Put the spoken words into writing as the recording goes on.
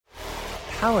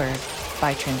Powered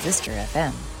by Transistor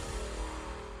FM.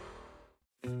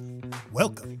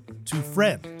 Welcome to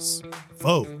Friends,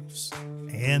 Foes,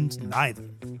 and Neither.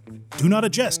 Do not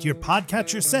adjust your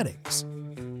podcatcher settings,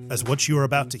 as what you are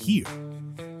about to hear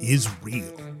is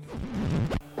real.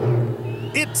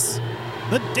 It's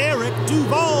the Derek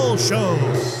Duval Show.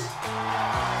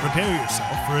 Prepare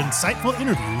yourself for insightful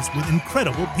interviews with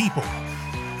incredible people.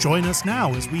 Join us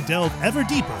now as we delve ever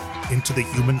deeper into the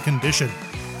human condition.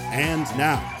 And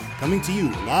now, coming to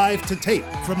you live to tape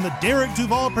from the Derek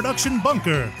Duval production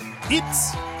bunker,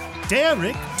 it's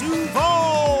Derek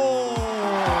Duval!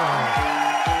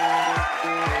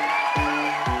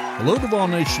 Hello, Duval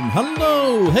Nation.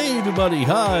 Hello. Hey, everybody.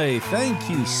 Hi. Thank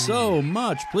you so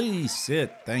much. Please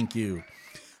sit. Thank you.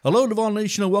 Hello, Duval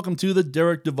Nation, and welcome to the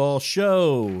Derek Duval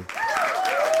Show.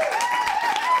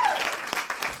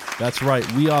 That's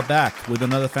right. We are back with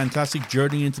another fantastic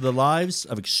journey into the lives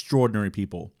of extraordinary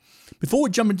people. Before we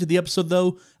jump into the episode,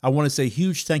 though, I want to say a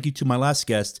huge thank you to my last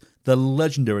guest, the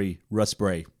legendary Russ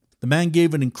Bray. The man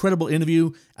gave an incredible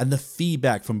interview, and the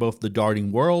feedback from both the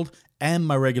darting world and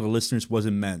my regular listeners was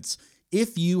immense.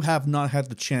 If you have not had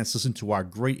the chance to listen to our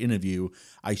great interview,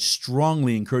 I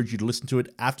strongly encourage you to listen to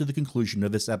it after the conclusion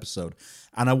of this episode.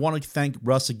 And I want to thank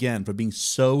Russ again for being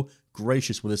so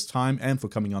gracious with his time and for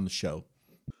coming on the show.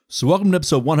 So welcome to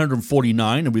episode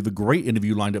 149, and we have a great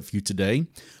interview lined up for you today.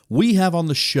 We have on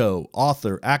the show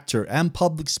author, actor, and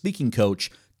public speaking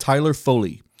coach, Tyler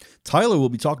Foley. Tyler will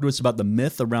be talking to us about the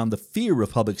myth around the fear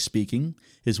of public speaking,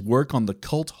 his work on the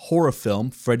cult horror film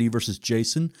Freddy vs.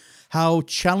 Jason, how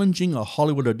challenging a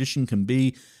Hollywood audition can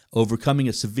be, overcoming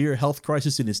a severe health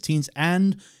crisis in his teens,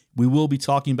 and we will be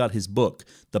talking about his book,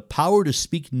 The Power to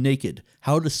Speak Naked,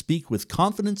 How to Speak with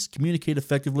Confidence, Communicate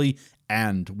Effectively,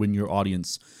 and Win Your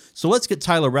Audience. So let's get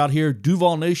Tyler out here.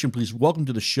 Duval Nation, please welcome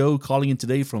to the show, calling in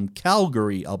today from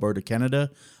Calgary, Alberta,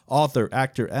 Canada, author,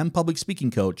 actor, and public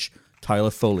speaking coach,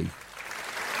 Tyler Foley.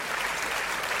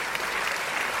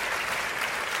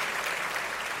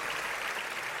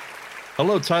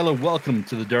 Hello, Tyler. Welcome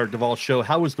to the Derek Duval Show.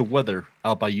 How is the weather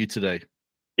out by you today?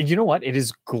 You know what? It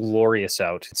is glorious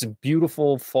out. It's a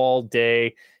beautiful fall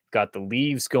day. Got the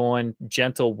leaves going,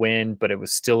 gentle wind, but it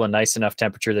was still a nice enough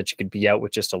temperature that you could be out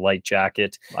with just a light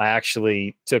jacket. I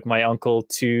actually took my uncle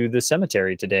to the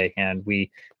cemetery today, and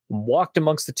we walked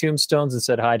amongst the tombstones and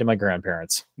said hi to my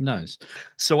grandparents. Nice.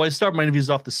 So I start my interviews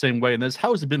off the same way, and that's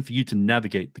how has it been for you to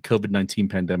navigate the COVID-19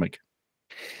 pandemic?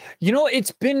 You know,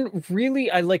 it's been really,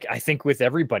 I think with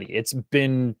everybody, it's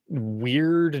been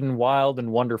weird and wild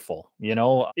and wonderful. You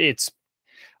know,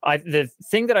 the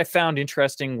thing that I found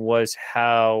interesting was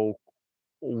how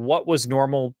what was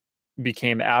normal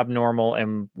became abnormal,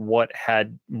 and what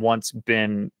had once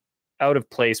been out of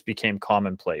place became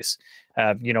commonplace.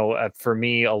 For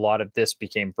me, a lot of this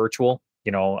became virtual.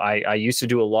 You know, I used to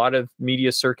do a lot of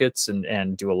media circuits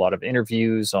and do a lot of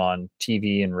interviews on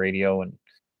TV and radio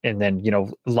and then, you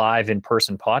know, live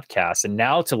in-person podcasts. And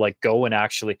now to go and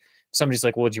actually, somebody's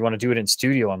like, well, do you want to do it in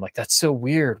studio? I'm like, that's so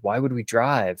weird. Why would we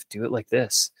drive? Do it like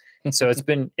this. So it's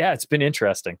been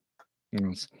interesting.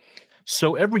 Yes.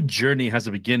 So every journey has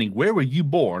a beginning. Where were you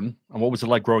born, and what was it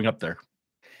like growing up there?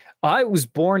 I was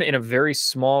born in a very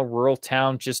small rural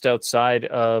town just outside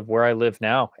of where I live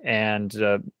now, and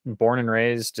born and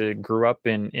raised, grew up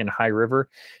in High River.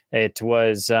 It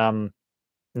was a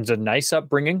nice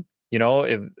upbringing. You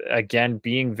know, again,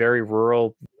 being very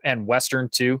rural and Western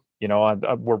too. You know,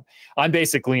 I'm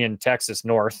basically in Texas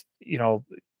North. You know,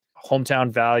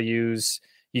 hometown values.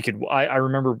 I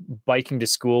remember biking to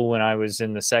school when I was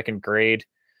in the second grade,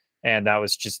 and that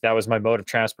was my mode of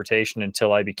transportation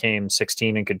until I became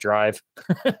 16 and could drive.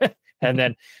 And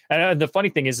the funny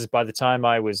thing is by the time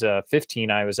I was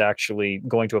 15, I was actually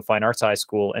going to a fine arts high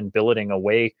school and billeting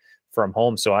away from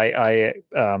home. So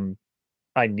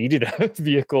I needed a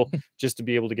vehicle just to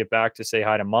be able to get back to say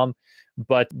hi to mom.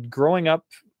 But growing up,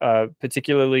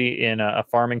 particularly in a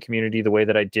farming community, the way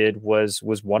that I did was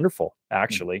wonderful,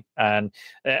 actually. And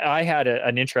I had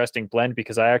an interesting blend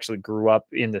because I actually grew up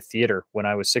in the theater. When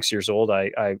I was 6 years old,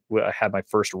 I had my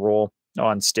first role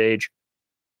on stage.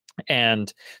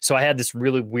 And so I had this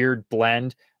really weird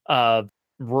blend of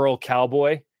rural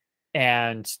cowboy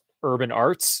and urban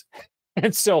arts.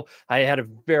 And so I had a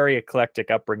very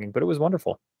eclectic upbringing, but it was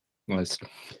wonderful. Nice.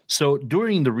 So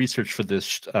during the research for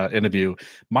this interview,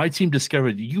 my team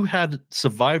discovered you had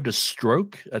survived a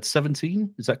stroke at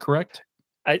 17. Is that correct?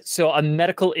 So a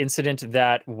medical incident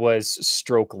that was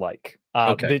stroke-like.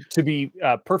 Okay. To be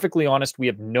perfectly honest, we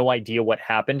have no idea what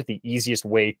happened. The easiest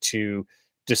way to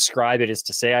describe it is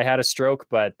to say I had a stroke,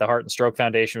 but the Heart and Stroke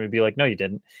Foundation would be like, no, you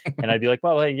didn't. And I'd be like,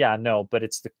 well, hey, yeah, no, but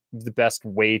it's the best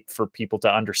way for people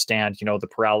to understand, the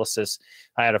paralysis.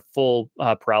 I had a full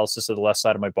paralysis of the left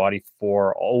side of my body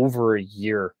for over a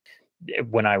year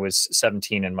when I was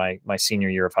 17 in my senior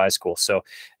year of high school. So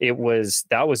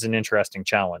that was an interesting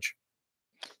challenge.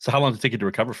 So how long did it take you to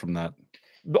recover from that?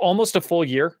 Almost a full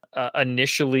year.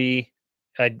 Initially,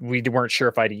 we weren't sure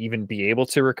if I'd even be able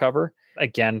to recover.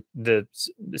 Again, the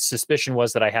suspicion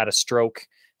was that I had a stroke,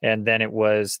 and then it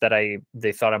was that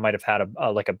they thought I might have had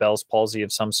a Bell's palsy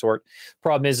of some sort.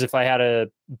 Problem is, if I had a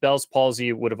Bell's palsy,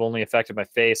 it would have only affected my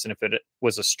face, and if it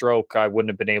was a stroke, I wouldn't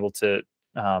have been able to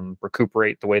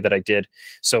recuperate the way that I did.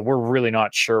 So we're really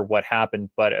not sure what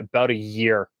happened, but about a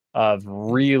year of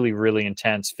really, really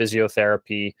intense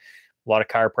physiotherapy, a lot of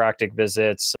chiropractic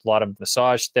visits, a lot of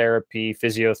massage therapy,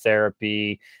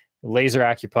 physiotherapy, laser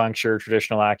acupuncture,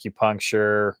 traditional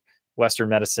acupuncture, Western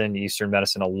medicine, Eastern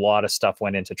medicine. A lot of stuff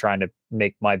went into trying to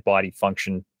make my body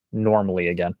function normally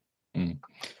again.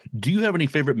 Do you have any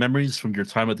favorite memories from your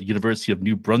time at the University of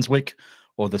New Brunswick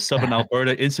or the Southern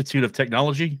Alberta Institute of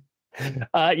Technology?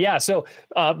 Yeah. So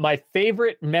my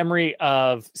favorite memory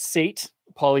of SAIT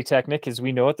Polytechnic, as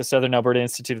we know it, the Southern Alberta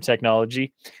Institute of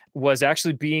Technology, was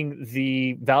actually being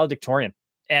the valedictorian.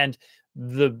 And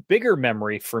the bigger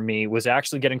memory for me was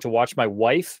actually getting to watch my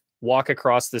wife walk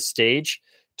across the stage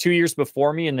 2 years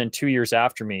before me and then 2 years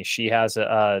after me. She has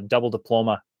a double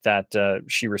diploma that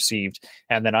she received.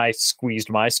 And then I squeezed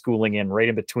my schooling in right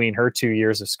in between her 2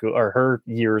 years of school, or her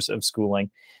years of schooling.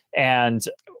 And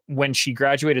when she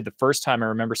graduated the first time, I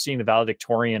remember seeing the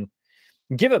valedictorian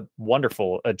give a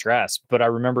wonderful address, but I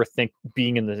remember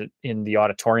being in the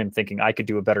auditorium thinking I could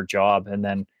do a better job. And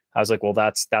then I was like, well,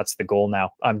 that's the goal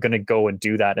now. I'm going to go and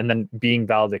do that. And then being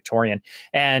valedictorian.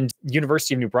 And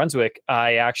University of New Brunswick,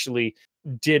 I actually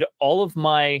did all of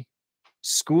my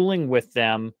schooling with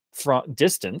them from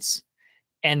distance.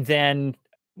 And then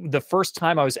the first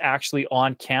time I was actually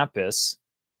on campus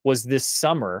was this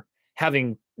summer,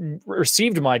 having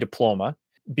received my diploma,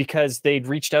 because they'd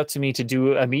reached out to me to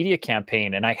do a media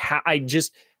campaign. And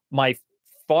my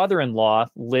father-in-law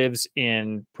lives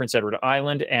in Prince Edward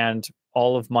Island, and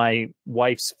all of my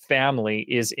wife's family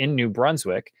is in New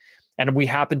Brunswick. And we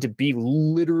happened to be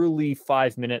literally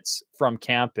 5 minutes from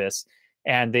campus.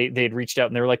 And they'd reached out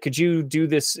and they were like, could you do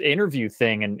this interview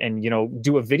thing and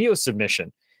do a video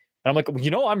submission? And I'm like,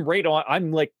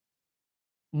 I'm like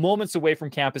moments away from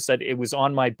campus. That it was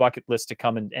on my bucket list to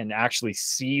come and actually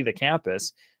see the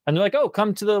campus. And they're like, oh,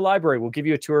 come to the library. We'll give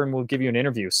you a tour and we'll give you an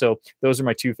interview. So those are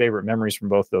my two favorite memories from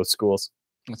both those schools.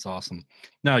 That's awesome.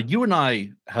 Now, you and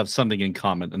I have something in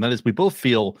common, and that is we both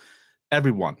feel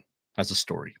everyone has a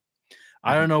story.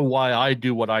 I don't know why I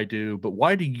do what I do, but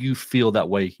why do you feel that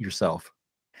way yourself?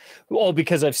 Well,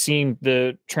 because I've seen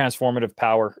the transformative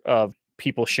power of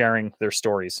people sharing their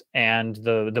stories. And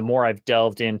the more I've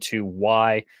delved into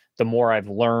why, the more I've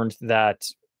learned that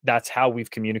that's how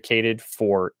we've communicated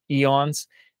for eons.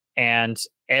 And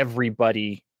I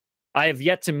have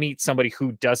yet to meet somebody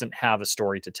who doesn't have a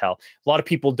story to tell. A lot of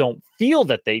people don't feel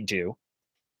that they do,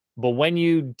 but when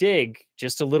you dig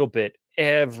just a little bit,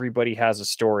 everybody has a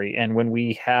story. And when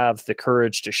we have the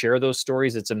courage to share those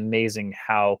stories, it's amazing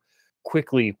how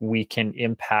quickly we can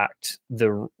impact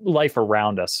the life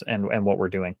around us and what we're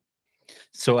doing.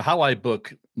 So how I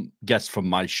book guests from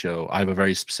my show, I have a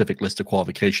very specific list of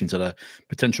qualifications that a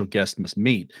potential guest must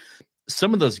meet.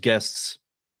 Some of those guests,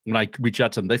 when I reach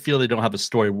out to them, they feel they don't have a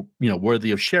story,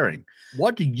 worthy of sharing.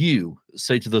 What do you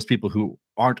say to those people who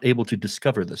aren't able to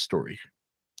discover this story?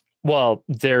 Well,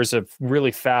 there's a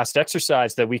really fast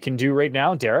exercise that we can do right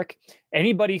now, Derek.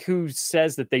 Anybody who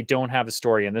says that they don't have a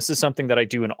story, and this is something that I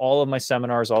do in all of my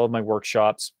seminars, all of my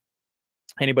workshops,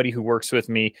 anybody who works with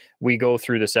me, we go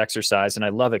through this exercise, and I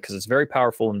love it because it's very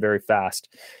powerful and very fast.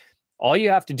 All you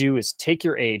have to do is take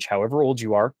your age, however old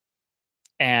you are,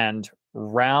 and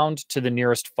round to the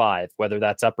nearest 5, whether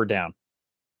that's up or down.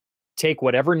 Take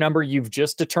whatever number you've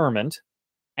just determined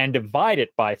and divide it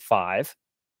by 5,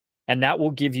 and that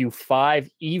will give you 5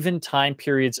 even time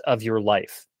periods of your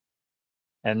life.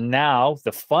 And now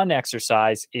the fun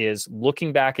exercise is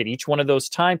looking back at each one of those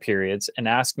time periods and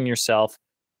asking yourself,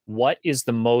 what is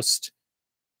the most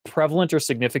prevalent or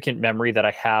significant memory that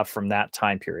I have from that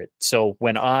time period? So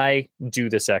when I do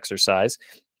this exercise,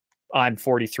 I'm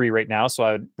 43 right now, so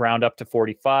I would round up to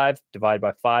 45, divide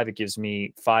by 5. It gives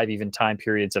me 5 even time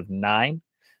periods of 9.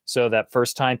 So that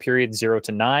first time period, 0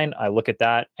 to 9, I look at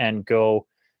that and go,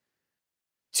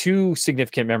 2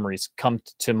 significant memories come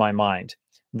to my mind.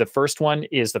 The first one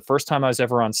is the first time I was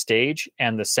ever on stage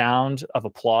and the sound of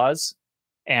applause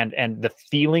and the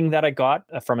feeling that I got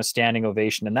from a standing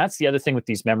ovation. And that's the other thing with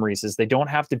these memories is they don't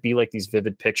have to be like these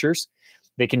vivid pictures.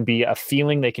 They can be a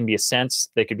feeling, they can be a sense,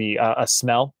 they could be a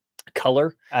smell,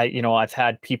 color. I've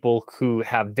had people who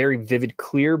have very vivid,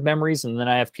 clear memories, and then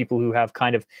I have people who have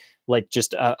kind of like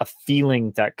just a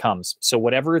feeling that comes. So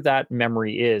whatever that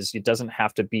memory is, it doesn't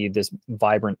have to be this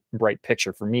vibrant, bright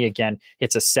picture. For me, again,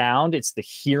 it's a sound, it's the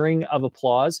hearing of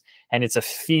applause, and it's a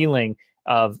feeling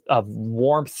of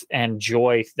warmth and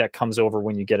joy that comes over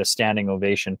when you get a standing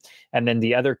ovation. And then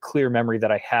the other clear memory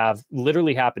that I have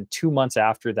literally happened 2 months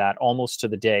after that, almost to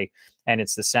the day. And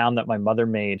it's the sound that my mother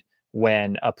made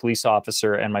when a police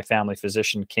officer and my family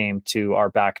physician came to our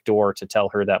back door to tell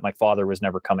her that my father was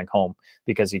never coming home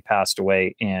because he passed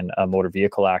away in a motor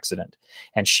vehicle accident.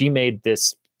 And she made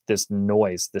this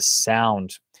noise, this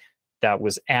sound that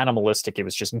was animalistic. It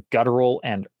was just guttural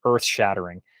and earth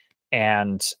shattering.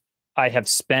 And I have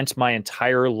spent my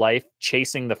entire life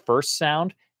chasing the first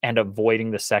sound and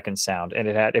avoiding the second sound. And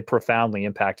it profoundly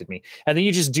impacted me. And then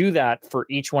you just do that for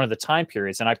each one of the time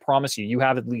periods. And I promise you, you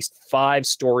have at least 5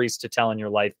 stories to tell in your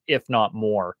life, if not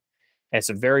more. And it's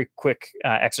a very quick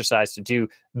exercise to do.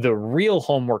 The real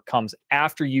homework comes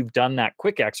after you've done that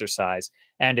quick exercise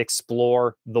and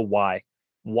explore the why.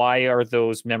 Why are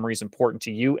those memories important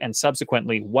to you? And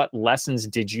subsequently, what lessons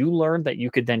did you learn that you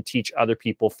could then teach other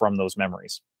people from those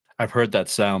memories? I've heard that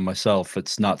sound myself.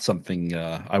 It's not something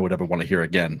I would ever want to hear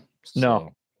again.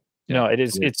 No, it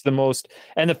is. It's the most.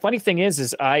 And the funny thing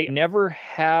is I never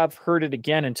have heard it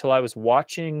again until I was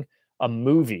watching a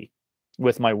movie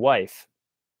with my wife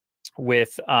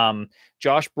with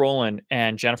Josh Brolin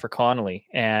and Jennifer Connelly.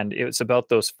 And it was about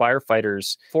those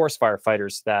forest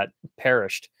firefighters that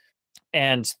perished.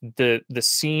 And the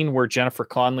scene where Jennifer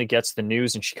Connelly gets the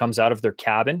news and she comes out of their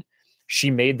cabin,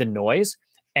 she made the noise.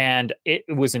 And it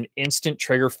was an instant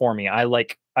trigger for me.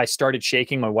 I started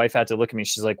shaking. My wife had to look at me.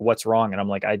 She's like, "What's wrong?" And I'm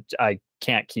like, I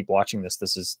can't keep watching this.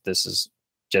 This is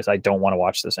just, I don't want to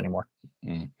watch this anymore.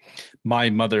 My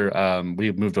mother, we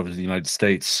had moved over to the United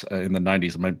States in the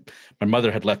 90s. My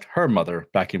mother had left her mother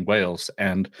back in Wales,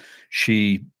 and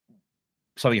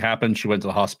something happened. She went to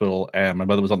the hospital, and my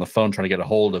mother was on the phone trying to get a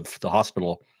hold of the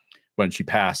hospital when she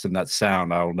passed. And that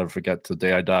sound, I'll never forget to the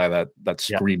day I die, that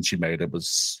scream she made. It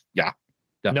was, yeah.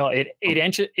 No, it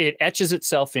etches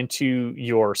itself into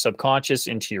your subconscious,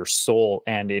 into your soul,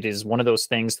 and it is one of those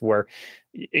things where,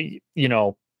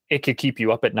 it could keep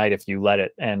you up at night if you let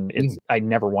it. And I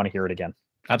never want to hear it again.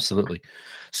 Absolutely.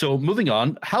 So moving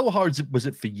on, how hard was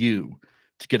it for you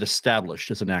to get established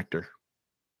as an actor?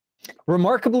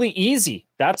 Remarkably easy.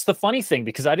 That's the funny thing,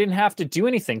 because I didn't have to do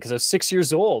anything because I was 6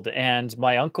 years old, and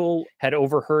my uncle had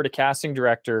overheard a casting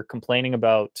director complaining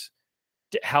about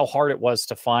how hard it was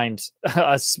to find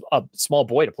a small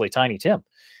boy to play Tiny Tim.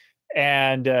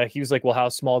 And he was like, "Well, how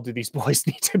small do these boys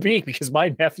need to be?" Because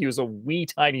my nephew is a wee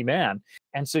tiny man.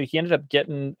 And so he ended up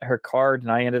getting her card,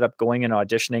 and I ended up going and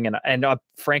auditioning. And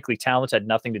frankly, talent had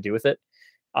nothing to do with it.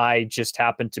 I just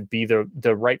happened to be the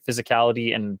right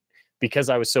physicality. And because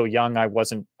I was so young, I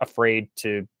wasn't afraid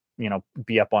to,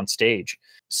 be up on stage.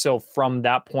 So from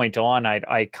that point on,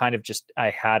 I kind of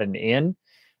I had an in.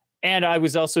 And I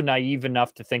was also naive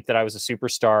enough to think that I was a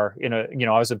superstar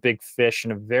I was a big fish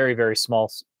in a very, very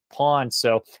small pond.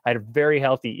 So I had a very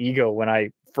healthy ego when I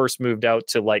first moved out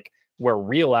to like where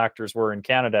real actors were in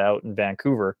Canada, out in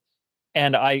Vancouver.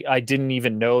 And I didn't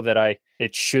even know that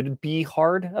it should be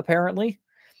hard, apparently.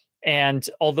 And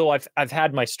although I've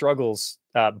had my struggles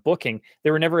booking,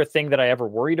 they were never a thing that I ever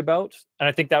worried about. And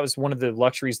I think that was one of the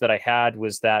luxuries that I had,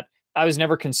 was that I was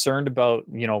never concerned about,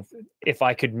 if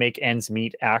I could make ends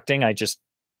meet acting. I just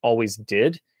always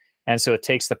did. And so it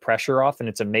takes the pressure off. And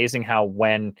it's amazing how,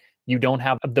 when you don't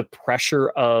have the pressure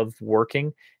of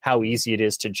working, how easy it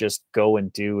is to just go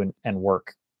and do and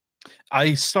work.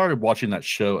 I started watching that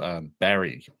show,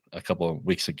 Barry, a couple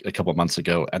of months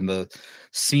ago. And the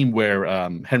scene where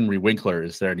Henry Winkler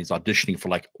is there and he's auditioning for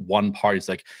like one part, he's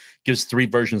like, gives 3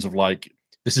 versions of like,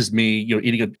 "This is me,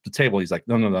 eating at the table." He's like,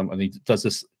 no. And he does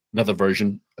this another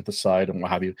version at the side and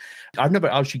what have you. I've never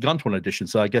actually gone to an audition,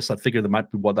 so I guess I figured that might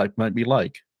be what that might be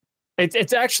like.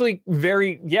 It's actually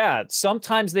very,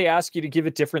 sometimes they ask you to give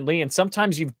it differently, and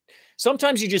sometimes you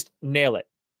just nail it.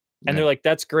 And they're like,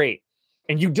 "That's great."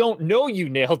 And you don't know you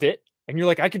nailed it, and you're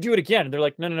like, "I could do it again." And they're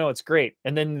like, No, it's great."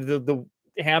 And then the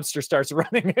hamster starts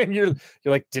running, and you're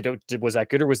like, was that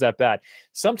good or was that bad?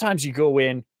 Sometimes you go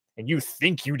in and you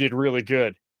think you did really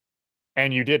good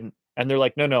and you didn't. And they're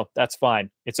like, no, that's fine.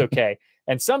 It's okay.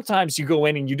 And sometimes you go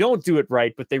in and you don't do it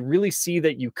right, but they really see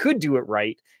that you could do it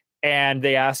right. and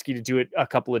they ask you to do it a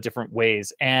couple of different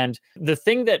ways. And the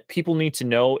thing that people need to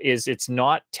know is it's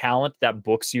not talent that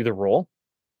books you the role.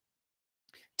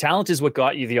 Talent is what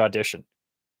got you the audition.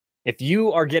 If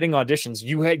you are getting auditions,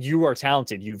 you are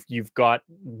talented. You've got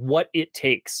what it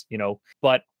takes,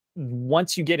 But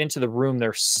once you get into the room,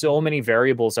 there's so many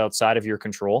variables outside of your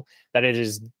control that it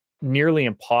is nearly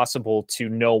impossible to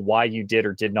know why you did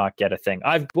or did not get a thing.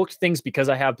 I've booked things because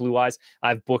I have blue eyes.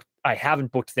 I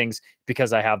haven't booked things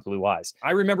because I have blue eyes.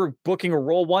 I remember booking a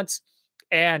role once,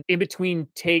 and in between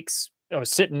takes, I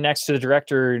was sitting next to the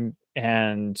director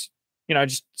and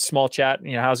just small chat,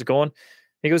 how's it going?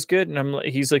 He goes, good. And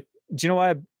he's like, do you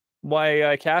know why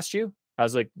I cast you? I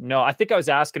was like, no, I think I was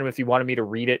asking him if he wanted me to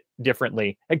read it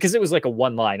differently, because it was like a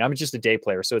one line. I'm just a day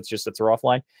player, so it's just a throw off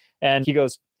line. And he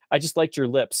goes, I just liked your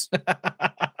lips.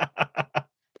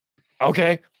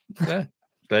 Okay. Yeah,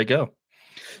 there you go.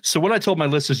 So when I told my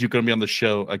listeners you're going to be on the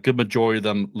show, a good majority of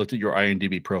them looked at your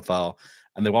IMDb profile,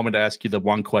 and they want me to ask you the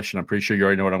one question. I'm pretty sure you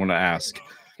already know what I'm going to ask.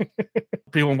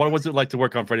 People, what was it like to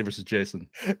work on Freddy vs. Jason?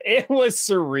 It was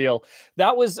surreal.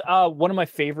 That was one of my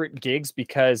favorite gigs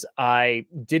because I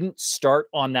didn't start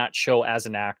on that show as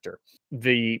an actor.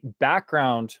 The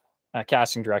background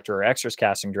casting director or extras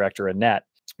casting director, Annette,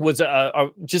 was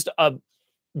just a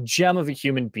gem of a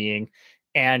human being,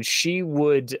 and she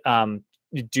would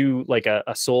do like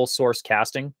a sole source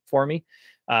casting for me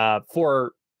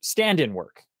for stand-in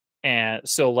work. And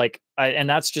so and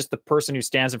that's just the person who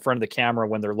stands in front of the camera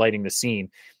when they're lighting the scene.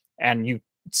 And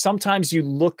sometimes you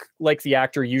look like the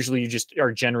actor. Usually you just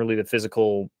are generally the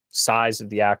physical size of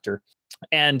the actor.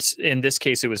 And in this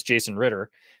case, it was Jason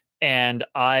Ritter. And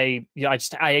I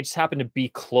just happened to be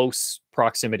close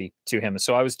proximity to him.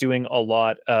 So I was doing a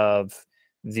lot of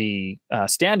the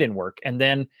stand-in work. And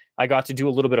then I got to do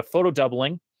a little bit of photo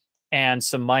doubling and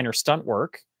some minor stunt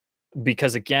work,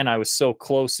 because again, I was so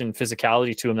close in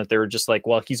physicality to him that they were just like,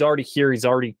 well, he's already here. He's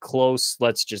already close.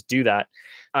 Let's just do that.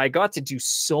 I got to do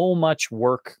so much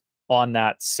work on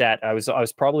that set. I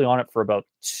was probably on it for about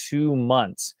 2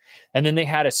 months. And then they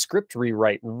had a script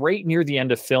rewrite right near the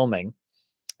end of filming.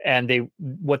 And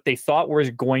what they thought were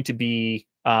going to be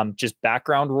just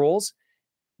background roles,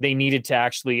 they needed to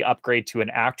actually upgrade to an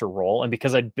actor role. And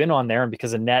because I'd been on there and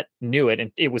because Annette knew it,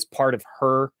 and it was part of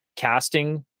her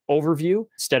casting overview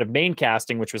instead of main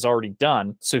casting, which was already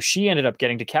done. So she ended up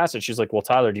getting to cast it. She's like, well,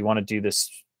 Tyler, do you want to do this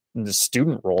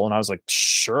student role? And I was like,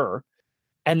 sure.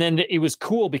 And then it was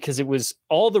cool because it was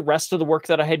all the rest of the work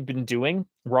that I had been doing.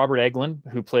 Robert Eglin,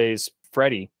 who plays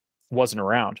Freddy, wasn't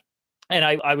around. And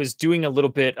I was doing a little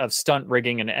bit of stunt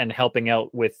rigging and helping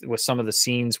out with some of the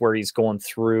scenes where he's going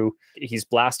through, he's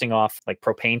blasting off like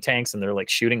propane tanks and they're like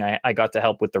shooting. I got to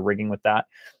help with the rigging with that,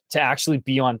 to actually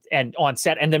be on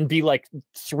set and then be like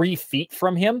 3 feet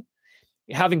from him.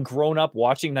 Having grown up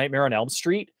watching Nightmare on Elm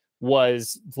Street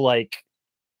was like,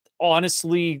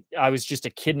 honestly, I was just a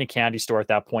kid in a candy store at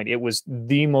that point. It was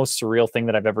the most surreal thing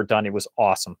that I've ever done. It was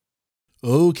awesome.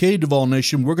 Okay, Duval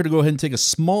Nation, we're going to go ahead and take a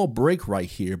small break right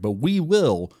here, but we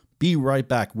will be right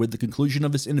back with the conclusion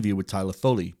of this interview with Tyler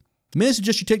Foley. May I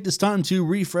suggest you take this time to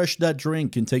refresh that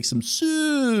drink and take some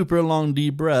super long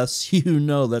deep breaths. You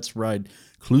know that's right,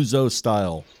 Clouseau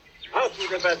style. Out with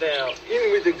the bad air,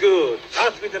 in with the good.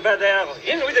 Out with the bad air,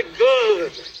 in with the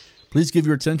good. Please give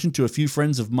your attention to a few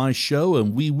friends of my show,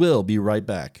 and we will be right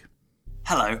back.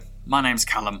 Hello, my name's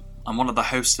Callum. I'm one of the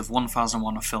hosts of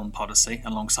 1001 A Film Podyssey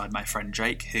alongside my friend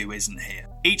Jake, who isn't here.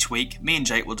 Each week, me and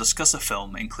Jake will discuss a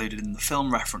film included in the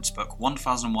film reference book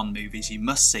 1001 Movies You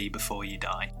Must See Before You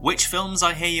Die. Which films,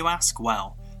 I hear you ask?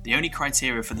 Well, the only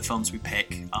criteria for the films we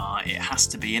pick are it has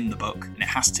to be in the book and it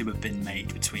has to have been made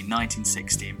between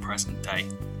 1960 and present day.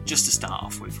 Just to start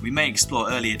off with, we may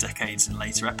explore earlier decades in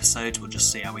later episodes, we'll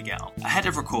just see how we get on. Ahead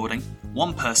of recording,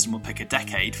 one person will pick a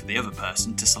decade for the other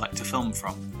person to select a film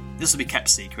from. This will be kept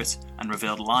secret and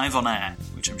revealed live on air,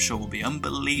 which I'm sure will be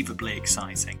unbelievably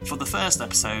exciting. For the first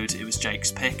episode, it was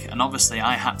Jake's pick, and obviously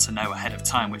I had to know ahead of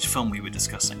time which film we were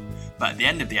discussing. But at the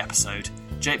end of the episode,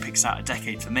 Jake picks out a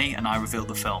decade for me and I reveal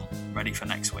the film, ready for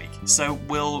next week. So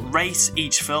we'll rate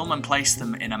each film and place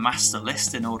them in a master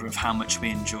list in order of how much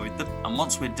we enjoyed them, and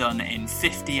once we're done in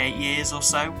 58 years or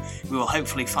so, we will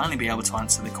hopefully finally be able to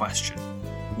answer the question,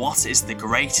 what is the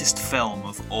greatest film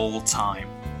of all time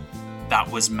that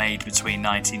was made between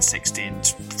 1960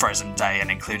 and present day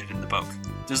and included in the book?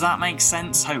 Does that make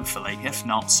sense? Hopefully. If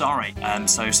not, sorry.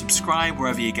 So subscribe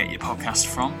wherever you get your podcast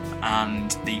from,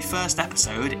 and the first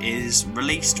episode is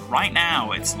released right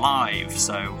now. It's live,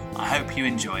 so I hope you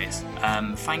enjoy it.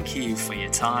 Thank you for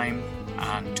your time,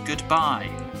 and goodbye.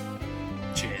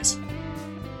 Cheers.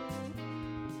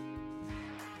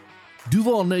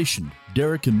 Duval Nation,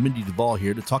 Derek and Mindy Duvall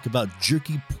here to talk about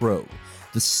Jerky Pro,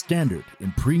 the standard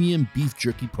in premium beef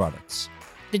jerky products.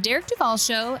 The Derek Duvall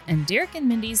Show and Derek and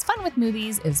Mindy's Fun with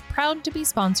Movies is proud to be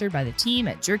sponsored by the team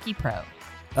at Jerky Pro.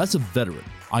 As a veteran,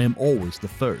 I am always the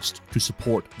first to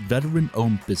support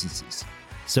veteran-owned businesses.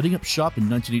 Setting up shop in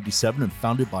 1987 and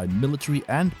founded by military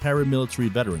and paramilitary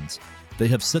veterans, they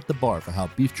have set the bar for how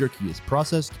beef jerky is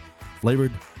processed,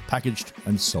 flavored, packaged,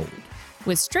 and sold.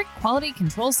 With strict quality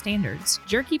control standards,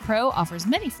 Jerky Pro offers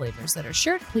many flavors that are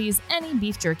sure to please any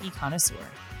beef jerky connoisseur.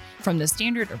 From the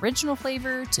standard original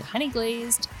flavor to honey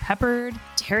glazed, peppered,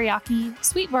 teriyaki,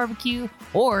 sweet barbecue,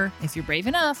 or, if you're brave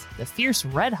enough, the fierce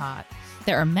red hot,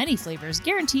 there are many flavors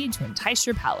guaranteed to entice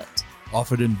your palate.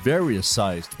 Offered in various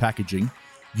sized packaging,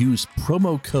 use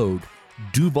promo code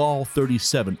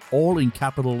DUVAL37, all in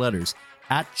capital letters,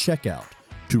 at checkout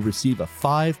to receive a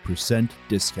 5%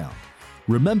 discount.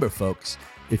 Remember, folks,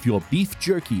 if your beef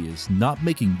jerky is not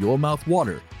making your mouth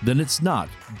water, then it's not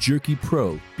Jerky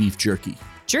Pro beef jerky.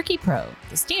 Jerky Pro,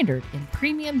 the standard in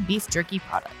premium beef jerky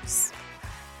products.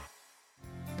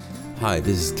 Hi,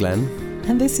 this is Glenn.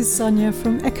 And this is Sonia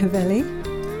from Echo Valley.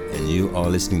 And you are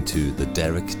listening to The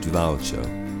Derek Duvall Show.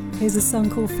 Here's a song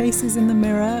called Faces in the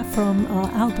Mirror from our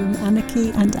album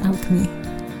Anarchy and Alchemy.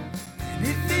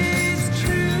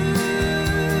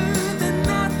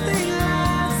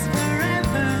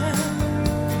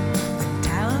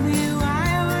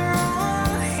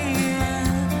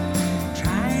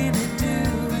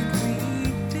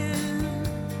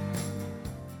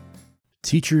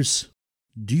 Teachers,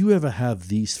 do you ever have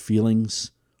these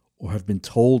feelings or have been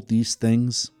told these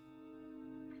things?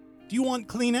 Do you want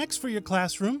Kleenex for your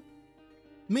classroom?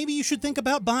 Maybe you should think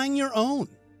about buying your own,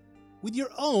 with your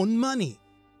own money.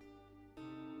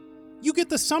 You get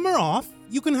the summer off,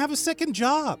 you can have a second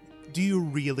job. Do you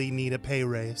really need a pay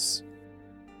raise?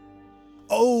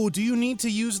 Oh, do you need to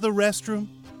use the restroom?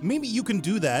 Maybe you can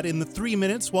do that in the 3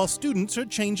 minutes while students are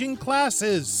changing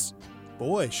classes.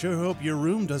 Boy, sure hope your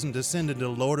room doesn't descend into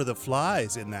Lord of the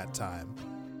Flies in that time.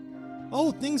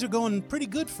 Oh, things are going pretty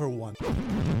good for one.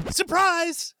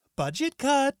 Surprise! Budget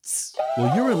cuts!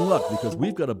 Well, you're in luck because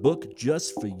we've got a book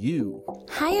just for you.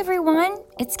 Hi, everyone.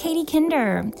 It's Katie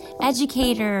Kinder,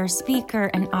 educator,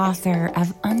 speaker, and author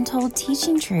of Untold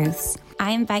Teaching Truths.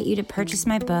 I invite you to purchase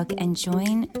my book and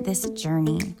join this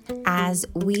journey as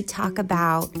we talk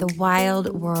about the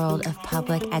wild world of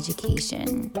public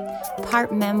education.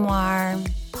 Part memoir,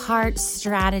 part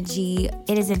strategy.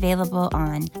 It is available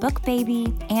on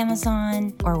BookBaby,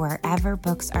 Amazon, or wherever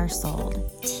books are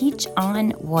sold. Teach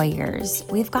on, warriors.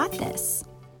 We've got this.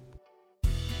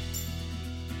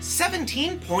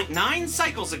 17.9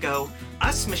 cycles ago,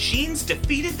 us machines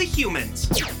defeated the humans.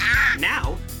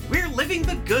 Now, we're living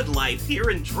the good life here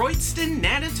in Droidston,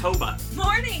 Manitoba.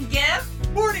 Morning, Gif!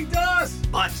 Morning,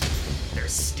 Dust! But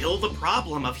there's still the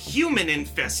problem of human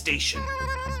infestation.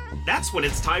 That's what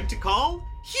it's time to call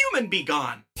Human Be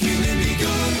Gone. Human Be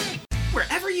Gone!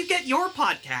 Wherever you get your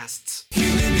podcasts.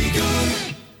 Human Be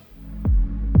Gone!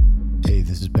 Hey,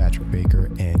 this is Patrick Baker,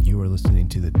 and you are listening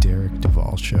to The Derek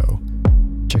Duvall Show.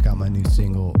 Check out my new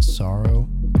single, Sorrow,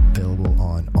 available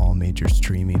on all major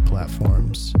streaming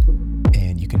platforms.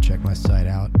 And you can check my site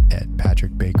out at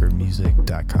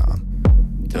patrickbakermusic.com.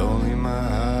 Don't leave my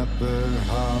hyper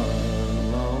heart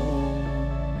alone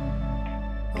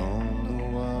on the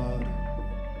water.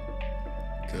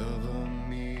 Cover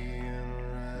me in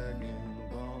rag and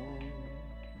bone.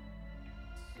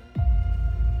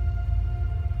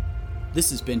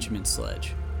 This is Benjamin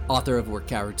Sledge, author of Where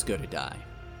Cowards Go to Die.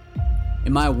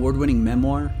 In my award-winning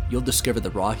memoir, you'll discover the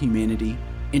raw humanity,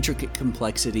 intricate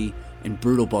complexity, and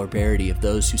brutal barbarity of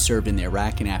those who served in the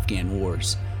Iraq and Afghan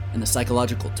wars, and the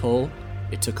psychological toll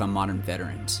it took on modern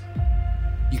veterans.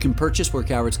 You can purchase Where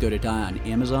Cowards Go to Die on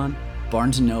Amazon,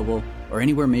 Barnes & Noble, or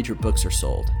anywhere major books are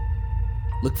sold.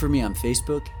 Look for me on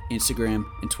Facebook, Instagram,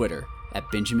 and Twitter at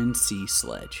Benjamin C.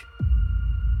 Sledge.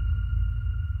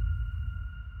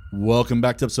 Welcome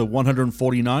back to episode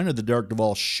 149 of the Derek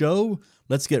Duvall Show.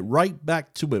 Let's get right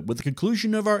back to it with the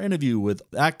conclusion of our interview with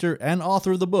actor and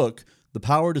author of the book, The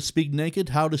Power to Speak Naked,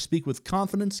 How to Speak with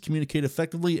Confidence, Communicate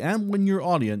Effectively, and Win Your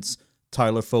Audience,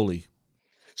 Tyler Foley.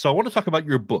 So I want to talk about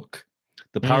your book,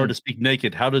 The Power to Speak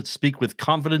Naked, How to Speak with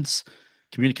Confidence,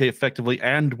 Communicate Effectively,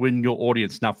 and Win Your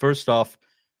Audience. Now, first off,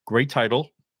 great title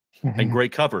and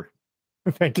great cover.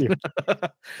 Thank you.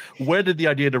 Where did the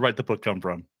idea to write the book come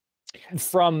from?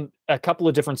 From a couple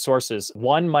of different sources.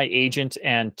 One, my agent,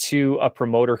 and two, a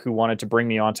promoter who wanted to bring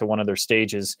me onto one of their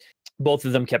stages. Both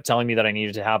of them kept telling me that I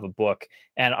needed to have a book.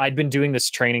 And I'd been doing this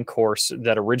training course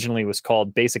that originally was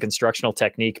called Basic Instructional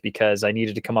Technique because I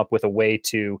needed to come up with a way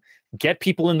to get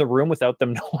people in the room without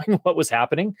them knowing what was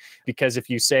happening. Because if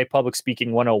you say public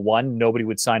speaking 101, nobody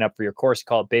would sign up for your course. You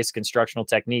call it basic instructional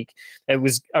technique. It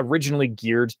was originally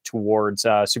geared towards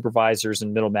supervisors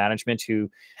and middle management who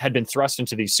had been thrust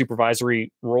into these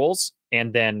supervisory roles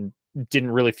and then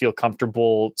didn't really feel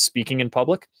comfortable speaking in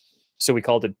public. So we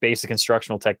called it basic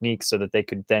instructional techniques so that they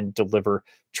could then deliver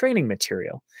training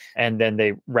material. And then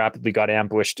they rapidly got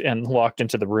ambushed and locked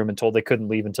into the room and told they couldn't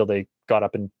leave until they got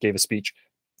up and gave a speech.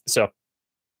 So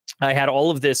I had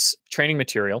all of this training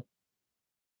material,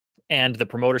 and the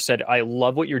promoter said, I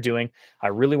love what you're doing. I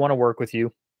really want to work with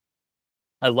you.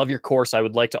 I love your course. I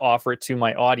would like to offer it to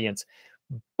my audience,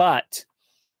 but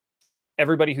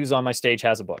everybody who's on my stage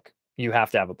has a book. You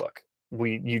have to have a book.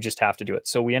 You just have to do it.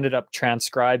 So we ended up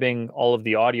transcribing all of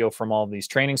the audio from all of these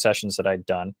training sessions that I'd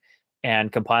done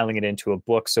and compiling it into a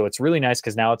book. So it's really nice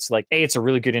because now it's like, it's a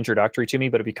really good introductory to me,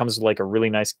 but it becomes like a really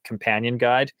nice companion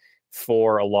guide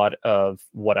for a lot of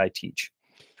what I teach.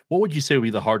 What would you say would be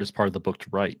the hardest part of the book to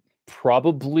write?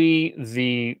 Probably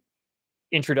the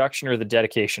introduction or the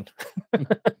dedication.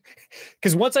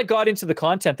 Because once I got into the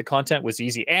content was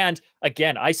easy. And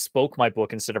again, I spoke my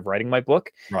book instead of writing my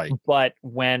book. Right. But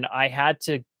when I had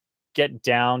to get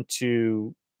down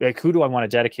to like, who do I want to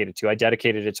dedicate it to? I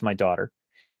dedicated it to my daughter.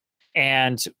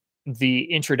 And the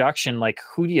introduction, like,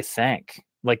 who do you thank?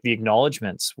 Like, the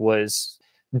acknowledgements was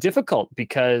difficult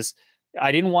because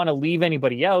I didn't want to leave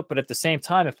anybody out. But at the same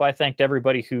time, if I thanked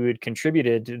everybody who had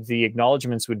contributed, the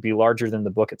acknowledgements would be larger than the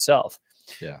book itself.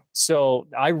 Yeah. So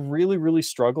I really, really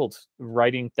struggled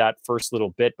writing that first little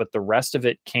bit, but the rest of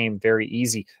it came very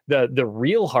easy. The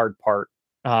real hard part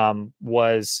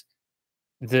was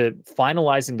the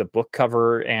finalizing the book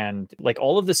cover and like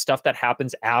all of the stuff that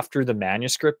happens after the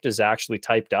manuscript is actually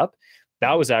typed up.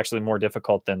 That was actually more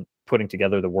difficult than putting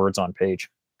together the words on page.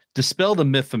 Dispel the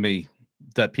myth for me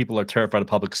that people are terrified of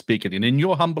public speaking. And in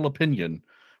your humble opinion,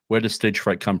 where does stage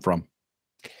fright come from?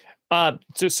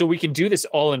 So we can do this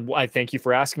all in. I thank you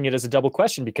for asking it as a double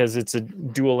question because it's a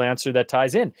dual answer that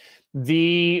ties in.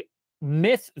 The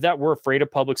myth that we're afraid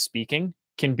of public speaking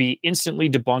can be instantly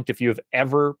debunked if you have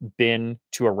ever been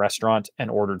to a restaurant and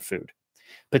ordered food,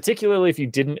 particularly if you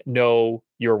didn't know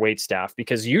your wait staff,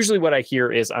 because usually what I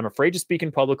hear is I'm afraid to speak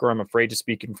in public or I'm afraid to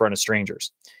speak in front of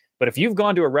strangers. But if you've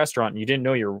gone to a restaurant and you didn't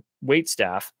know your wait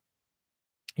staff,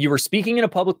 you were speaking in a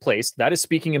public place, that is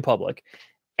speaking in public,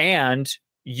 and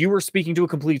you were speaking to a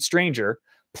complete stranger,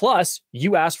 plus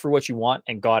you asked for what you want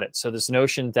and got it. So this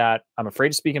notion that I'm afraid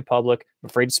to speak in public, I'm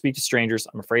afraid to speak to strangers,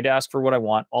 I'm afraid to ask for what I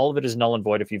want, all of it is null and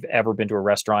void if you've ever been to a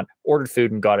restaurant, ordered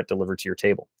food, and got it delivered to your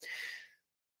table.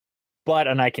 But,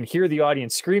 and I can hear the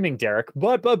audience screaming, Derek,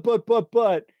 but,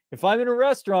 if I'm in a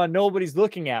restaurant, nobody's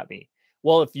looking at me.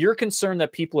 Well, if you're concerned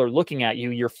that people are looking at you,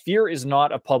 your fear is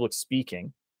not of public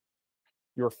speaking.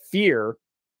 Your fear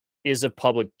is of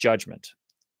public judgment.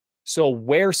 So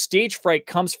where stage fright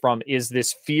comes from is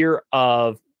this fear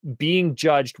of being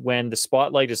judged when the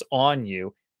spotlight is on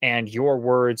you and your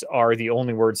words are the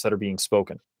only words that are being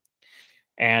spoken.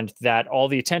 And that all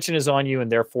the attention is on you,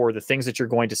 and therefore the things that you're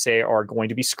going to say are going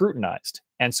to be scrutinized.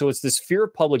 And so it's this fear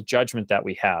of public judgment that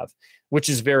we have, which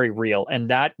is very real. And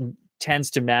that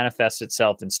tends to manifest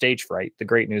itself in stage fright. The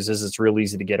great news is it's real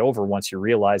easy to get over once you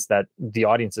realize that the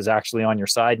audience is actually on your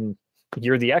side and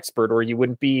you're the expert, or you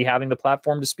wouldn't be having the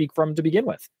platform to speak from to begin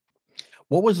with.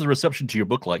 What was the reception to your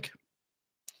book like?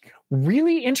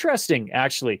 Really interesting,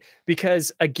 actually,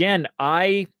 because again,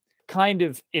 I kind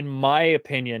of, in my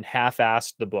opinion,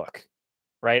 half-assed the book,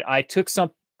 right? I took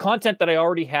some content that I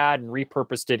already had and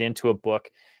repurposed it into a book,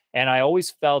 and I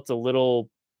always felt a little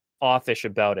offish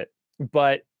about it.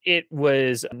 But it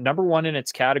was number one in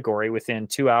its category within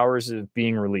 2 hours of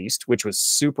being released, which was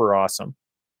super awesome.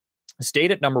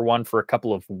 Stayed at number one for a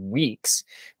couple of weeks,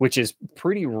 which is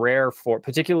pretty rare for,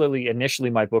 particularly initially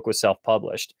my book was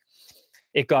self-published.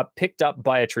 It got picked up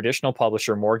by a traditional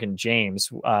publisher, Morgan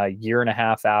James, a year and a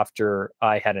half after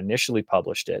I had initially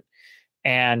published it.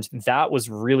 And that was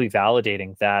really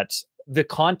validating that the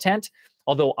content,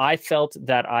 although I felt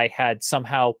that I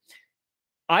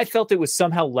felt it was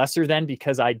somehow lesser than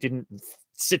because I didn't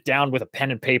sit down with a pen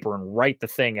and paper and write the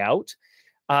thing out.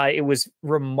 It was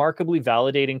remarkably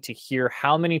validating to hear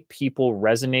how many people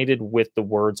resonated with the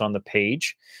words on the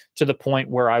page to the point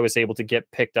where I was able to get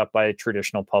picked up by a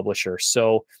traditional publisher.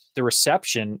 So the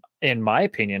reception, in my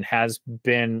opinion, has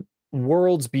been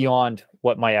worlds beyond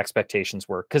what my expectations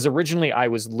were. Because originally I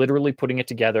was literally putting it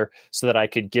together so that I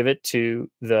could give it to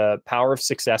the Power of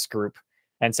Success group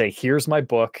and say, here's my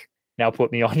book. Now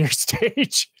put me on your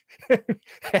stage.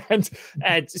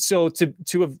 and so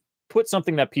to have put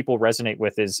something that people resonate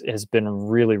with has been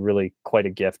really, really quite a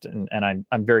gift. And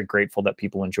I'm very grateful that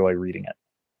people enjoy reading it.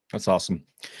 That's awesome.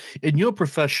 In your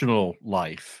professional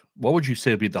life, what would you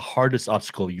say would be the hardest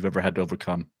obstacle you've ever had to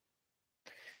overcome?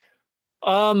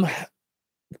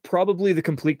 Probably the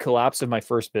complete collapse of my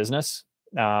first business.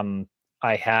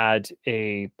 I had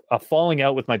a falling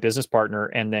out with my business partner,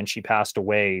 and then she passed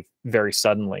away very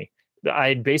suddenly. I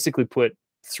had basically put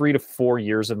 3 to 4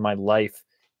 years of my life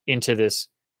into this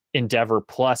endeavor,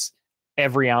 plus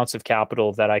every ounce of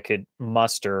capital that I could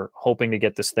muster, hoping to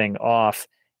get this thing off.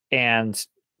 And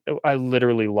I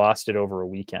literally lost it over a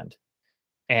weekend.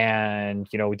 And,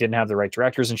 we didn't have the right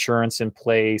director's insurance in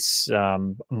place.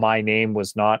 My name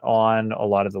was not on a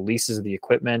lot of the leases of the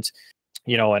equipment,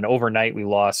 and overnight we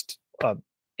lost a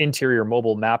interior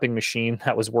mobile mapping machine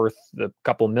that was worth a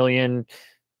couple million,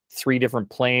 3 different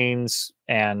planes,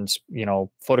 and,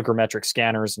 photogrammetric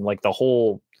scanners, and like the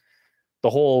whole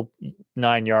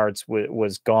 9 yards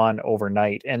was gone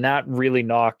overnight. And that really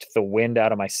knocked the wind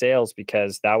out of my sails,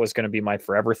 because that was going to be my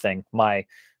forever thing. My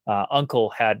uncle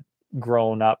had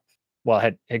grown up,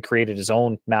 had created his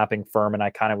own mapping firm, and I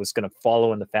kind of was going to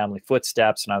follow in the family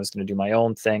footsteps, and I was going to do my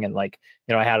own thing. And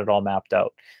I had it all mapped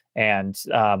out. And,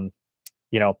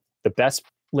 the best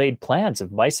laid plans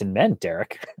of mice and men,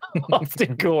 Derek,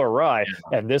 often go awry.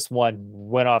 And this one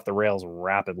went off the rails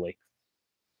rapidly.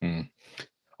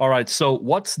 All right. So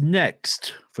what's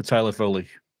next for Tyler Foley?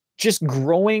 Just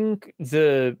growing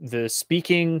the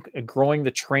speaking, growing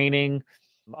the training.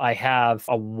 I have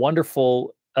a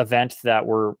wonderful event that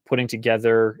we're putting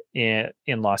together in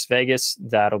Las Vegas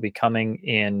that'll be coming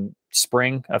in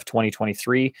spring of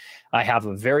 2023. I have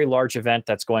a very large event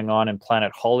that's going on in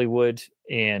Planet Hollywood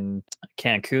in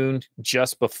Cancun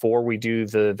just before we do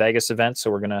the Vegas event.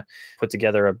 So we're going to put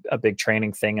together a big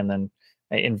training thing, and then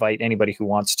invite anybody who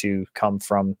wants to come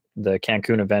from the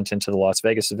Cancun event into the Las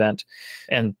Vegas event.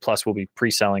 And plus we'll be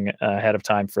pre-selling ahead of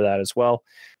time for that as well.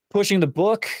 Pushing the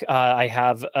book. I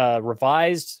have a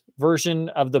revised version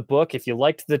of the book. If you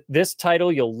liked this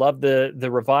title, you'll love the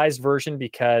revised version,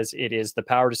 because it is The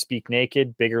Power to Speak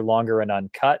Naked, Bigger, Longer, and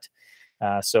Uncut.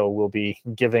 So we'll be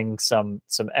giving some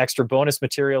extra bonus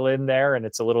material in there, and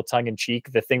it's a little tongue in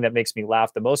cheek. The thing that makes me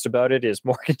laugh the most about it is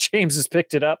Morgan James has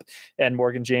picked it up, and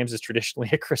Morgan James is traditionally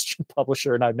a Christian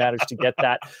publisher, and I managed to get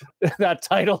that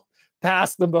title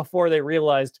past them before they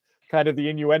realized kind of the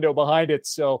innuendo behind it.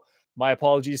 So my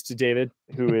apologies to David,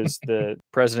 who is the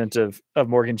president of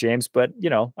Morgan James, but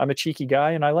I'm a cheeky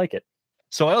guy and I like it.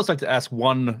 So I always like to ask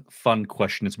one fun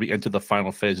question as we enter the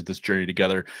final phase of this journey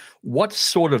together. What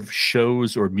sort of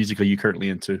shows or music are you currently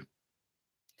into?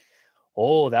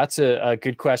 Oh, that's a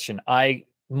good question.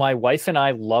 My wife and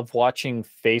I love watching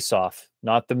Face Off,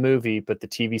 not the movie, but the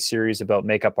TV series about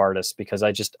makeup artists, because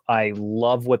I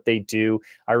love what they do.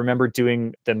 I remember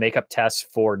doing the makeup tests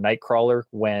for Nightcrawler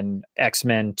when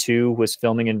X-Men 2 was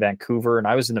filming in Vancouver, and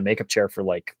I was in the makeup chair for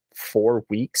like 4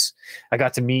 weeks. I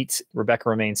got to meet Rebecca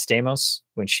Romaine Stamos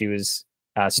when she was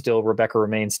still Rebecca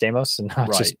Romaine Stamos and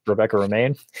not just Rebecca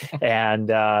Romaine.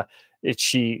 And I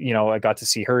got to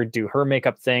see her do her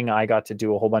makeup thing. I got to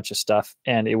do a whole bunch of stuff,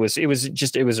 and it was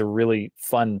a really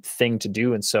fun thing to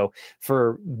do. And so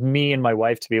for me and my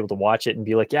wife to be able to watch it and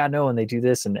be like, yeah, no, and they do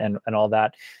this and all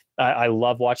that. I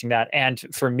love watching that. And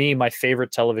for me, my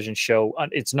favorite television show,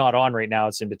 it's not on right now,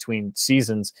 it's in between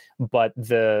seasons, but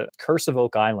The Curse of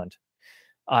Oak Island.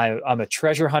 I'm a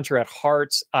treasure hunter at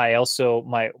heart. I also,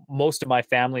 most of my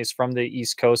family is from the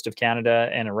East Coast of Canada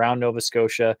and around Nova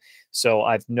Scotia. So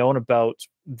I've known about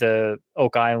the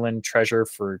Oak Island treasure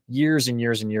for years and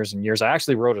years and years and years. I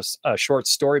actually wrote a short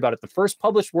story about it. The first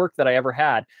published work that I ever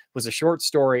had was a short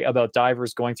story about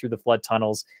divers going through the flood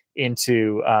tunnels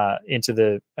into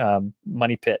the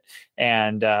money pit.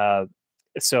 And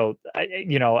so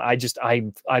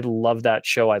I love that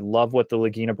show. I love what the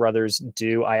Lagina brothers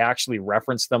do. I actually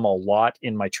reference them a lot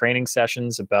in my training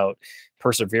sessions about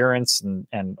perseverance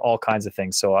and all kinds of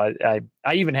things. So I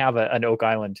even have an Oak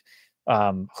Island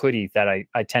hoodie that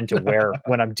I tend to wear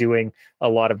when I'm doing a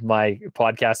lot of my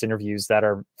podcast interviews that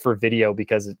are for video,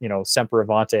 because Semper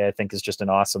Avante, I think, is just an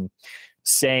awesome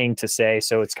saying to say.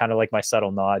 So it's kind of like my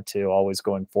subtle nod to always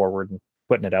going forward and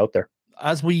putting it out there.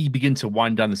 As we begin to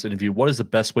wind down this interview, what is the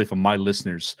best way for my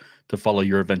listeners to follow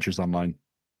your adventures online?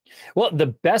 Well, the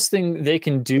best thing they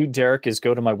can do, Derek, is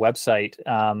go to my website,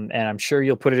 and I'm sure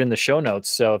you'll put it in the show notes.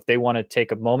 So if they want to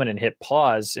take a moment and hit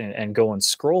pause and go and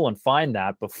scroll and find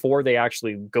that before they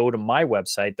actually go to my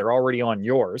website, they're already on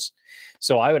yours.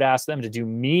 So I would ask them to do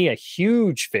me a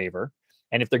huge favor.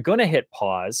 And if they're going to hit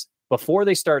pause, before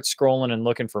they start scrolling and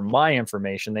looking for my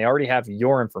information, they already have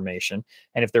your information.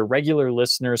 And if they're regular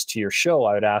listeners to your show,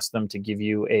 I would ask them to give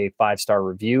you a 5-star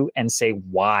review and say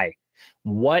why.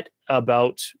 What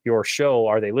about your show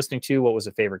are they listening to? What was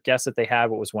a favorite guest that they had?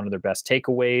 What was one of their best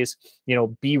takeaways?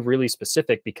 Be really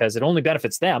specific, because it only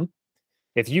benefits them.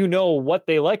 If you know what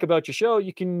they like about your show,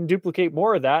 you can duplicate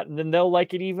more of that, and then they'll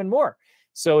like it even more.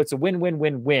 So it's a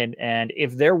win-win-win-win. And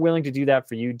if they're willing to do that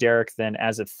for you, Derek, then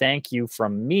as a thank you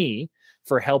from me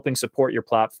for helping support your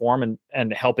platform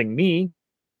and helping me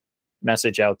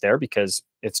message out there, because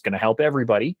it's going to help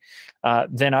everybody,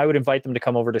 then I would invite them to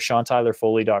come over to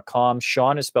SeanTylerFoley.com.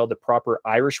 Sean is spelled the proper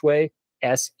Irish way,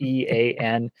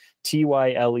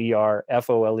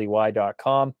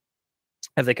 SeanTylerFoley.com.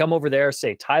 If they come over there,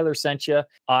 say Tyler sent you,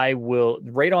 I will,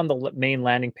 right on the main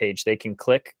landing page, they can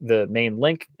click the main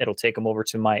link. It'll take them over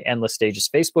to my Endless Stages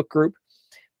Facebook group.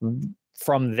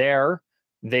 From there,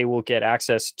 they will get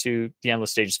access to the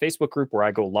Endless Stages Facebook group, where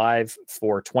I go live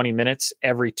for 20 minutes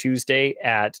every Tuesday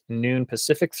at noon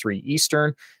Pacific, 3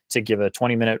 Eastern, to give a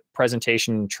 20-minute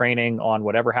presentation training on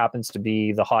whatever happens to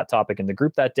be the hot topic in the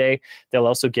group that day. They'll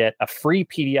also get a free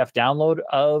PDF download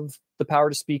of The Power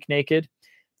to Speak Naked.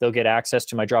 They'll get access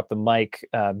to my Drop the Mic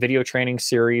video training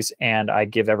series, and I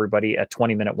give everybody a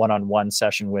 20-minute one-on-one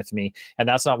session with me. And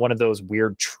that's not one of those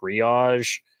weird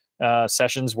triage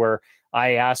sessions where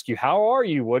I ask you, how are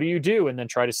you? What do you do? And then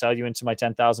try to sell you into my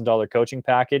 $10,000 coaching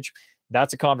package.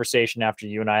 That's a conversation after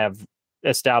you and I have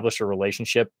established a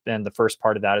relationship. And the first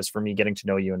part of that is for me getting to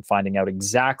know you and finding out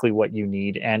exactly what you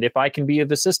need, and if I can be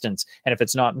of assistance. And if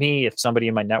it's not me, if somebody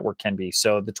in my network can be.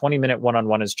 So the 20-minute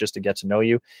one-on-one is just to get to know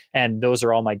you. And those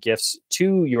are all my gifts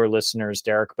to your listeners,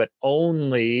 Derek, but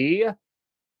only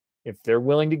if they're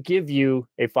willing to give you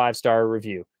a 5-star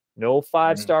review. No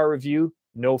 5-star review,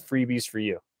 no freebies for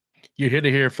you. You're here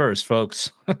to hear first,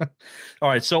 folks. All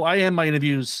right, so I end my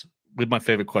interviews with my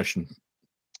favorite question.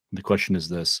 The question is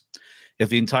this: if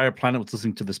the entire planet was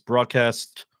listening to this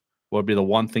broadcast, what would be the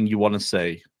one thing you want to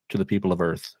say to the people of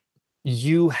Earth?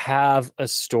 You have a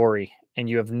story, and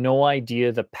you have no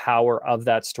idea the power of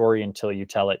that story until you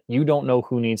tell it. You don't know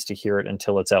who needs to hear it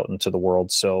until it's out into the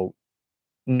world. So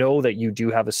know that you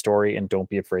do have a story, and don't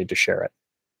be afraid to share it.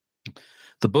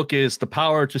 The book is The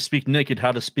Power to Speak Naked,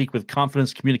 How to Speak with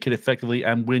Confidence, Communicate Effectively,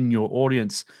 and Win Your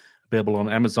Audience. Available on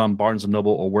Amazon, Barnes &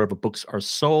 Noble, or wherever books are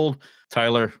sold.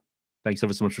 Tyler, thanks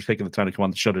ever so much for taking the time to come on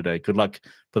the show today. Good luck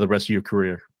for the rest of your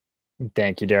career.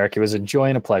 Thank you, Derek. It was a joy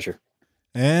and a pleasure.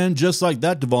 And just like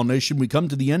that, Duval Nation, we come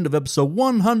to the end of episode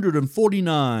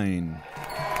 149.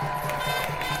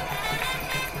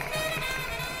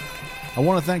 I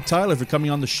want to thank Tyler for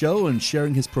coming on the show and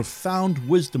sharing his profound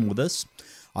wisdom with us.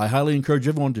 I highly encourage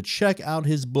everyone to check out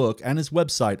his book and his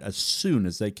website as soon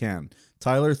as they can.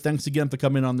 Tyler, thanks again for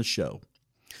coming on the show.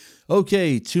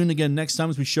 Okay, tune again next time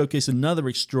as we showcase another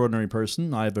extraordinary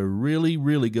person. I have a really,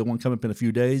 really good one coming up in a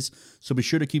few days, so be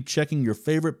sure to keep checking your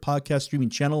favorite podcast streaming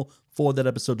channel for that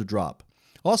episode to drop.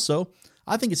 Also,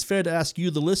 I think it's fair to ask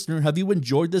you, the listener, have you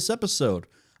enjoyed this episode?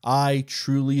 I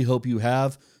truly hope you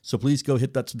have, so please go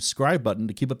hit that subscribe button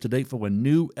to keep up to date for when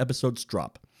new episodes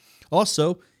drop.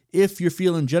 Also, if you're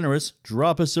feeling generous,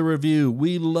 drop us a review.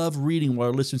 We love reading what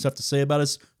our listeners have to say about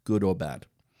us, good or bad.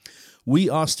 We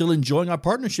are still enjoying our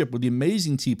partnership with the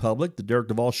amazing TeePublic. The Derek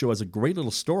Duval Show has a great little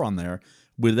store on there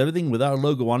with everything with our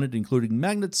logo on it, including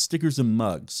magnets, stickers, and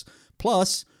mugs.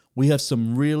 Plus, we have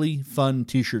some really fun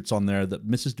t-shirts on there that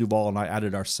Mrs. Duval and I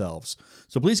added ourselves.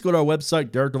 So please go to our website,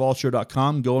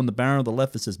 DerekDuvalShow.com. Go on the banner on the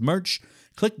left that says merch.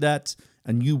 Click that,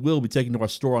 and you will be taken to our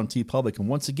store on TeePublic. And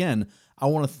once again, I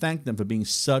want to thank them for being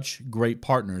such great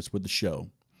partners with the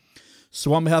show.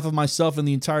 So on behalf of myself and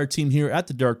the entire team here at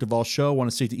the Derek Duval Show, I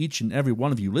want to say to each and every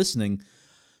one of you listening,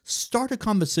 start a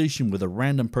conversation with a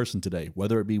random person today,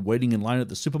 whether it be waiting in line at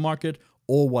the supermarket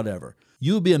or whatever.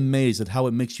 You will be amazed at how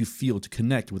it makes you feel to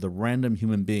connect with a random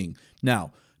human being.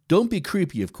 Now, don't be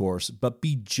creepy, of course, but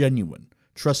be genuine.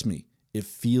 Trust me, it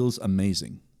feels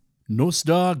amazing.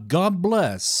 Nostar, God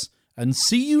bless, and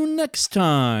see you next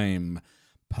time,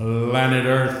 Planet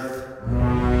Earth.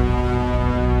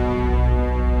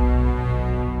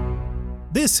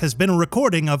 This has been a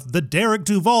recording of The Derek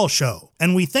Duval Show,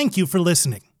 and we thank you for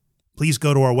listening. Please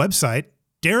go to our website,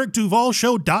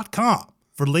 DerekDuvalShow.com,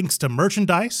 for links to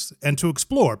merchandise and to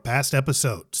explore past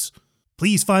episodes.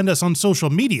 Please find us on social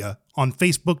media on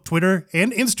Facebook, Twitter,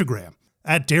 and Instagram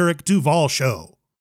at Derek Duval Show.